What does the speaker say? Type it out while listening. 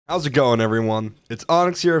How's it going, everyone? It's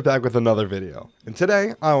Onyx here, back with another video. And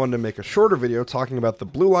today, I wanted to make a shorter video talking about the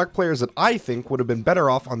Blue Lock players that I think would have been better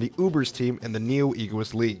off on the Ubers team in the Neo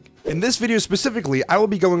Egoist League. In this video specifically, I will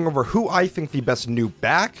be going over who I think the best new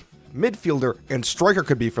back, midfielder, and striker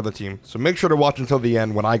could be for the team, so make sure to watch until the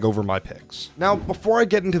end when I go over my picks. Now, before I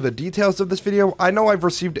get into the details of this video, I know I've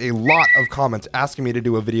received a lot of comments asking me to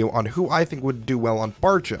do a video on who I think would do well on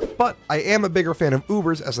Barca, but I am a bigger fan of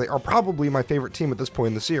Ubers as they are probably my favorite team at this point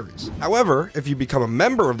in the series. However, if you become a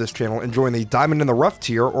member of this channel and join the Diamond in the Rough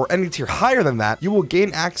tier or any tier higher than that, you will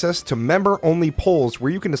gain access to member-only polls where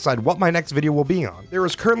you can decide what my next video will be on. There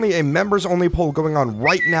is currently a members-only poll going on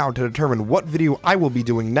right now to determine what video I will be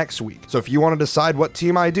doing next week. So if you want to decide what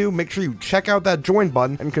team I do, make sure you check out that join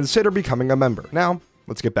button and consider becoming a member. Now,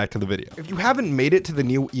 let's get back to the video. If you haven't made it to the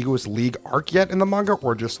Neo Egoist League arc yet in the manga,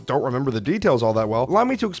 or just don't remember the details all that well, allow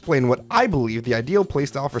me to explain what I believe the ideal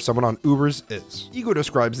playstyle for someone on Ubers is. Ego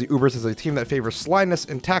describes the Ubers as a team that favors slyness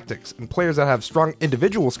and tactics, and players that have strong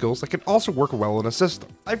individual skills that can also work well in a system.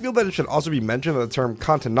 I feel that it should also be mentioned that the term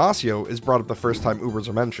Catenaccio is brought up the first time Ubers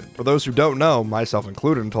are mentioned. For those who don't know, myself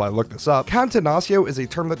included until I looked this up, Catenaccio is a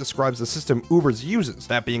term that describes the system Ubers uses,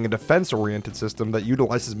 that being a defense-oriented system that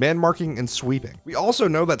utilizes man marking and sweeping. We also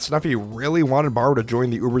know that Snuffy really wanted Barrow to join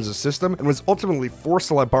the Ubers' system and was ultimately forced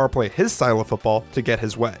to let Barrow play his style of football to get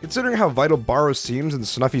his way. Considering how vital Barrow seems in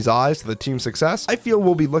Snuffy's eyes to the team's success, I feel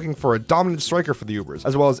we'll be looking for a dominant striker for the Ubers,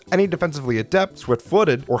 as well as any defensively adept,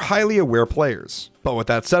 swift-footed, or highly aware players. But with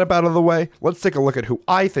that setup out of the way, let's take a look at who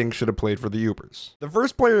I think should have played for the Ubers. The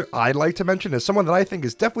first player I'd like to mention is someone that I think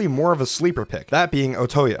is definitely more of a sleeper pick, that being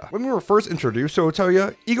Otoya. When we were first introduced to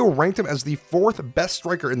Otoya, Ego ranked him as the 4th best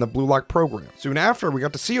striker in the Blue Lock program. Soon after, we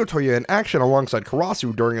got to see Otoya in action alongside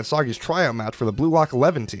Karasu during Asagi's tryout match for the Blue Lock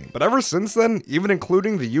 11 team. But ever since then, even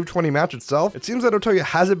including the U20 match itself, it seems that Otoya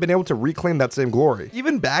hasn't been able to reclaim that same glory.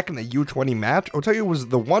 Even back in the U20 match, Otoya was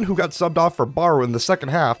the one who got subbed off for Barrow in the second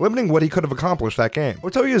half, limiting what he could have accomplished that game.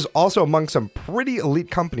 Otoya is also among some pretty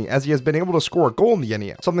elite company as he has been able to score a goal in the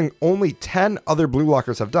NEL, something only 10 other Blue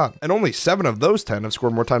Lockers have done, and only 7 of those 10 have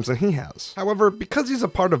scored more times than he has. However, because he's a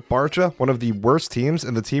part of Barca, one of the worst teams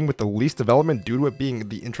and the team with the least development due to it being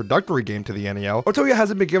the introductory game to the NEL, Otoya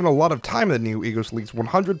hasn't been given a lot of time in the Neo Egoist League's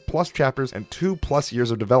 100 plus chapters and 2+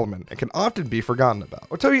 years of development, and can often be forgotten about.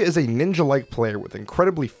 Otoya is a ninja-like player with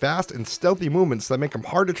incredibly fast and stealthy movements that make him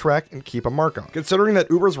hard to track and keep a mark on. Considering that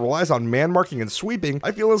Ubers relies on man marking and sweeping,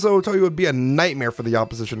 I feel as though Otoya would be a nightmare for the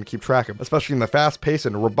opposition to keep track of, especially in the fast-paced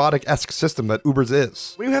and robotic-esque system that Ubers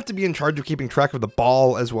is. When you have to be in charge of keeping track of the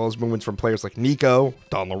ball, as well as movements from players like Nico,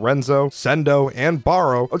 Don Lorenzo, Sendo, and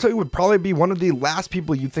Barrow, Otoya would probably be one of the last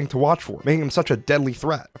people you'd think to watch for, making him such a deadly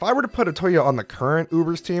threat. If I were to put Otoya on the current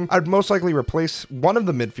Ubers team, I'd most likely replace one of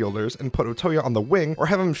the midfielders and put Otoya on the wing, or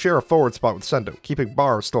have him share a forward spot with Sendo, keeping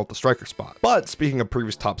Barrow still at the striker spot. But speaking of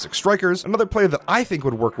previous top 6 strikers, another player that I think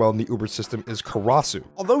would work well in the Ubers system is Karasu.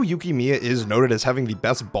 Although Yuki Miya is noted as having the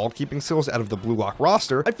best ball keeping skills out of the Blue Lock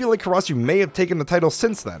roster, I feel like Karasu may have taken the title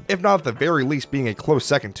since then, if not at the very least being a close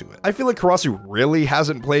second to it. I feel like Karasu really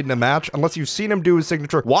hasn't played in a match unless you've seen him do his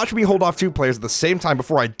signature "watch me hold off 2 players at the same time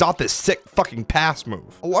before I dot this sick fucking pass"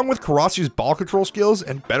 move. Along with Karasu's ball control skills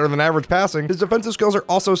and better than average passing, his defensive skills are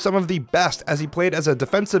also some of the best, as he played as a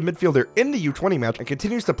defensive midfielder in the U20 match and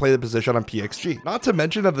continues to play the position on PXG. Not to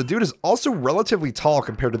mention that the dude is also relatively tall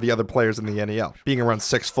compared to the other players in the NEL, being around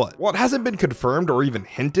 6 foot. While it hasn't been confirmed or even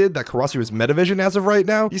hinted that Karasu is metavision as of right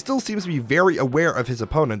now, he still seems to be very aware of his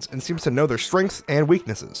opponents and seems to know their strengths and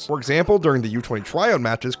weaknesses. For example, during the U20 tryout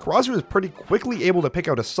matches, Karasu is pretty quickly able to pick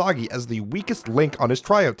out Asagi as the weakest link on his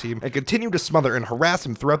tryout team and continue to smother and harass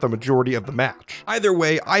him throughout the majority of the match. Either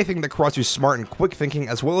way, I think that Karasu's smart and quick thinking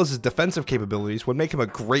as well as his defensive capabilities would make him a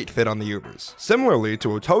great fit on the Ubers. Similarly to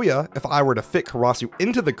Otoya, if I were to fit Karasu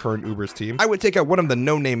into the current Ubers team, I would take out one of the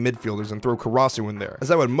no-name midfielders and throw Karasu in there, as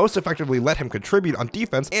that would most effectively let him contribute on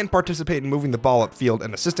defense and participate in moving the ball upfield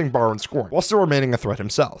and assisting Barrow in scoring, while still remaining a threat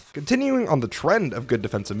himself. Continuing on the trend of good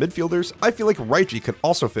defensive midfielders, I feel like Raichi could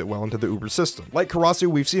also fit well into the Uber system. Like Karasu,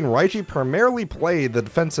 we've seen Raichi primarily play the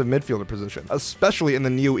defensive midfielder position, especially in the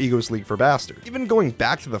Neo Egoist League for Bastard. Even going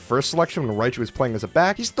back to the first selection when Raichi was playing as a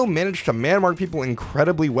back, he still managed to man-mark people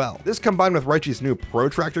incredibly well. This combined with Raichi's new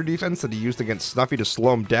protractor defense that he used against Snuffy to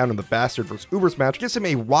slow him down in the Bastard vs Ubers match gives him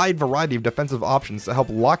a wide variety of defensive defensive options to help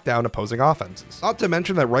lock down opposing offenses. Not to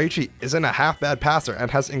mention that Raichi isn't a half bad passer and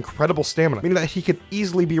has incredible stamina, meaning that he could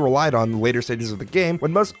easily be relied on in the later stages of the game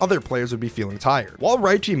when most other players would be feeling tired. While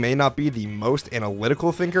Raichi may not be the most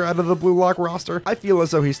analytical thinker out of the Blue Lock roster, I feel as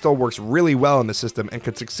though he still works really well in the system and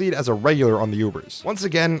could succeed as a regular on the Ubers. Once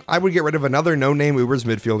again, I would get rid of another no-name Ubers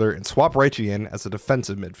midfielder and swap Raichi in as a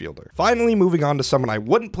defensive midfielder. Finally, moving on to someone I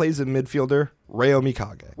wouldn't play as a midfielder, Reo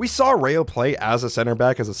Mikage. We saw Reo play as a center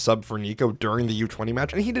back as a sub for Nico during the U20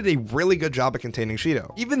 match, and he did a really good job at containing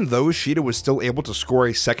Shido. Even though Shido was still able to score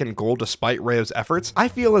a second goal despite Reo's efforts, I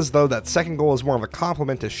feel as though that second goal is more of a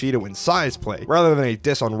compliment to Shido in size play, rather than a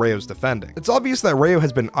diss on Reo's defending. It's obvious that Reo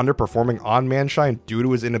has been underperforming on Manshine due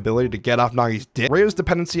to his inability to get off Nagi's dick. Reo's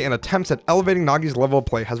dependency and attempts at elevating Nagi's level of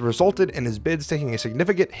play has resulted in his bids taking a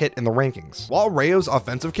significant hit in the rankings. While Reo's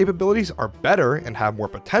offensive capabilities are better and have more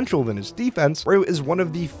potential than his defense, Reo is one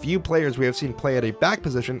of the few players we have seen play at a back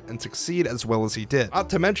position and succeed as well as he did. Not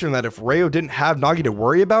to mention that if Reo didn't have Nagi to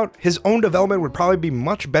worry about, his own development would probably be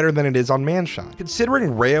much better than it is on Manshine.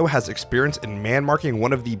 Considering Reo has experience in man marking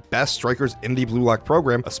one of the best strikers in the Blue Lock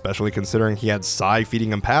program, especially considering he had Sai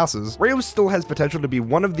feeding him passes, Reo still has potential to be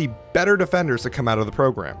one of the better defenders to come out of the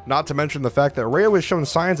program. Not to mention the fact that Reo has shown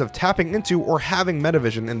signs of tapping into or having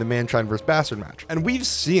metavision in the Manshine vs Bastard match, and we've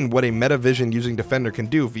seen what a metavision using defender can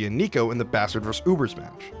do via Nico in the Bastard vs Ubers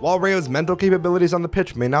match. While Reo's mental capabilities on the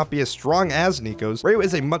pitch may not be as strong as Nico's, Reo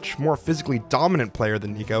is a much more physically dominant player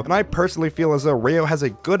than Nico, and I personally feel as though Reo has a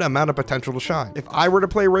good amount of potential to shine. If I were to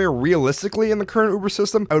play Reo realistically in the current Uber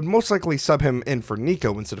system, I would most likely sub him in for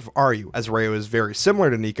Nico instead of Ryu, as Reo is very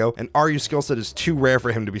similar to Nico, and Ryu's skill set is too rare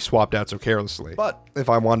for him to be swapped out so carelessly. But if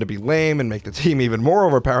I wanted to be lame and make the team even more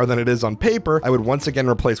overpowered than it is on paper, I would once again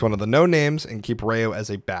replace one of the no-names and keep Reo as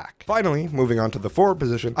a back. Finally, moving on to the forward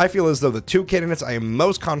position, I feel as though the two candidates I am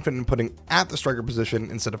most confident in putting at the striker position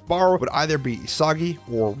instead of Baro would either be Isagi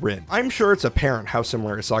or Rin. I'm sure it's apparent how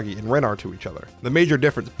similar Isagi and Rin are to each other, the major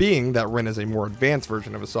difference being that Rin is a more advanced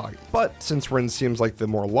version of Isagi. But since Rin seems like the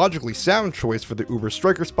more logically sound choice for the Uber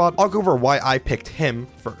striker spot, I'll go over why I picked him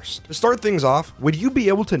first. To start things off, would you be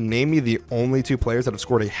able to name me the only two players that have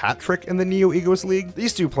scored a hat trick in the Neo Egoist League?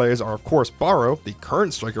 These two players are of course Baro, the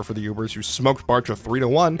current striker for the Ubers who smoked Barcha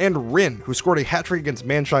 3-1, and Rin, who scored a hat trick against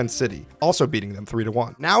Manshine City, also beating them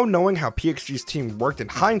 3-1. Now knowing how PXG's team worked in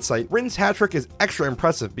hindsight, Rin's hat trick is extra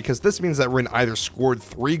impressive because this means that Rin either scored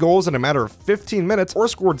 3 goals in a matter of 15 minutes or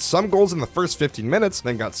scored some goals in the first 15 minutes,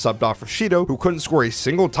 then got subbed off for Shido, who couldn't score a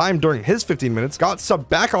single time during his 15 minutes, got subbed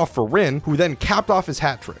back off for Rin, who then capped off his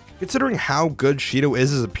hat trick. Considering how good Shido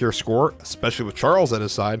is as a pure scorer, especially with Charles at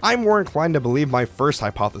his side, I'm more inclined to believe my first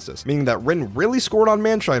hypothesis, meaning that Rin really scored on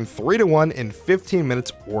Manshine 3-1 in 15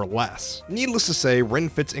 minutes or less. Needless to say, Rin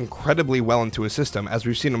fits incredibly well into his system, as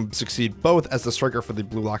we've seen him succeed both as the striker for the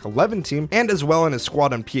Blue Lock 11 team and as well in his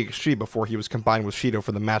squad on PXG before he was combined with Shido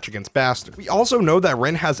for the match against Bastard. We also know that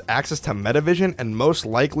Rin has access to metavision and most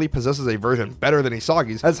likely possesses a version better than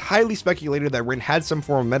Isagi's, as highly speculated that Rin had some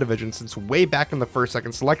form of metavision since way back in the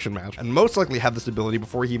first-second selection match, and most likely had this ability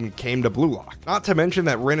before he even came to Blue Lock. Not to mention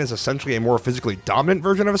that Rin is essentially a more physically dominant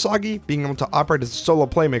version of Isagi, being able to operate as a solo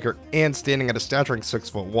playmaker and standing at a stature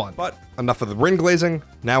 6'1". But enough of the Rin glazing,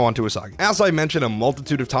 now onto Isagi. As I mentioned a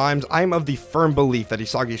multitude of times, I am of the firm belief that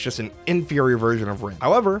Isagi is just an inferior version of Rin.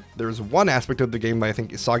 However, there is one aspect of the game that I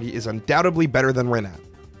think Isagi is undoubtedly better than Rin at: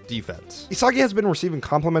 defense. Isagi has been receiving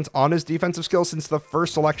compliments on his defensive skills since the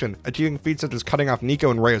first selection, achieving feats such as cutting off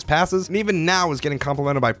Nico and Reo's passes, and even now is getting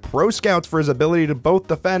complimented by pro scouts for his ability to both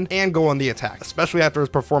defend and go on the attack, especially after his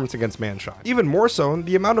performance against Manshine. Even more so,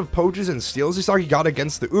 the amount of poaches and steals Isagi got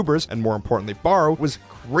against the Ubers, and more importantly Baro, was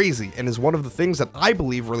crazy and is one of the things that I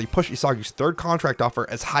believe really pushed Isagi's third contract offer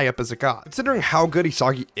as high up as it got. Considering how good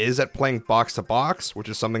Isagi is at playing box to box, which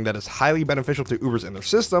is something that is highly beneficial to Ubers in their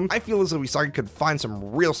system, I feel as though Isagi could find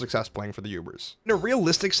some real success playing for the Ubers. In a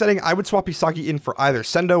realistic setting, I would swap Isagi in for either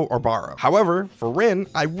Sendo or Baro. However, for Rin,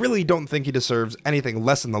 I really don't think he deserves anything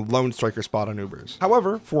less than the lone striker spot on Ubers.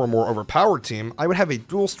 However, for a more overpowered team, I would have a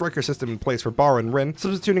dual striker system in place for Baro and Rin,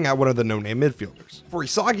 substituting out one of the no-name midfielders. For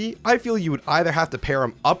Isagi, I feel you would either have to pair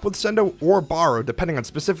him up with Sendo or Baro, depending on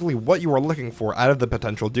specifically what you are looking for out of the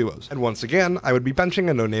potential duos. And once again, I would be benching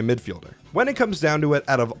a no-name midfielder. When it comes down to it,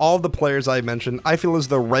 out of all the players I mentioned, I feel as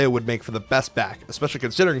though Reo would make for the best back, especially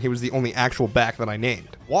considering considering he was the only actual back that I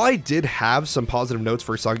named. While I did have some positive notes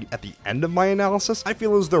for Isagi at the end of my analysis, I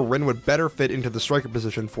feel as though Rin would better fit into the striker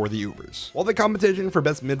position for the Ubers. While the competition for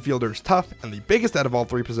best midfielder is tough and the biggest out of all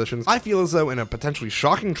three positions, I feel as though in a potentially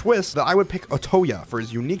shocking twist that I would pick Otoya for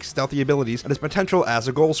his unique stealthy abilities and his potential as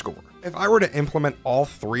a goal scorer. If I were to implement all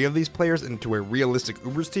three of these players into a realistic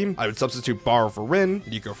Ubers team, I would substitute Baro for Rin,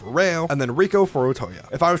 Nico for Rayo, and then Rico for Otoya.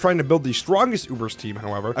 If I was trying to build the strongest Ubers team,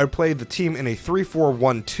 however, I would play the team in a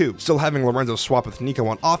 3-4-1-2, still having Lorenzo swap with Nico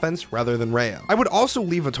on offense rather than Rayo. I would also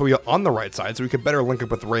leave Otoya on the right side so he could better link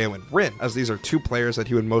up with Rayo and Rin, as these are two players that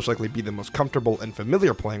he would most likely be the most comfortable and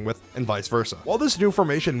familiar playing with, and vice versa. While this new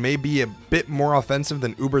formation may be a bit more offensive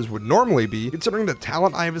than Ubers would normally be, considering the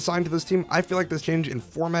talent I have assigned to this team, I feel like this change in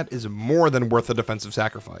format is more than worth the defensive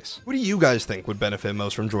sacrifice. Who do you guys think would benefit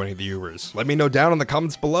most from joining the Ubers? Let me know down in the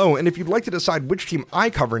comments below, and if you'd like to decide which team I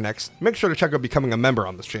cover next, make sure to check out becoming a member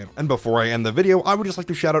on this channel. And before I end the video, I would just like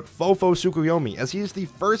to shout out Fofo Tsukuyomi, as he is the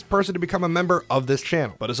first person to become a member of this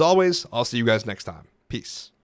channel. But as always, I'll see you guys next time. Peace.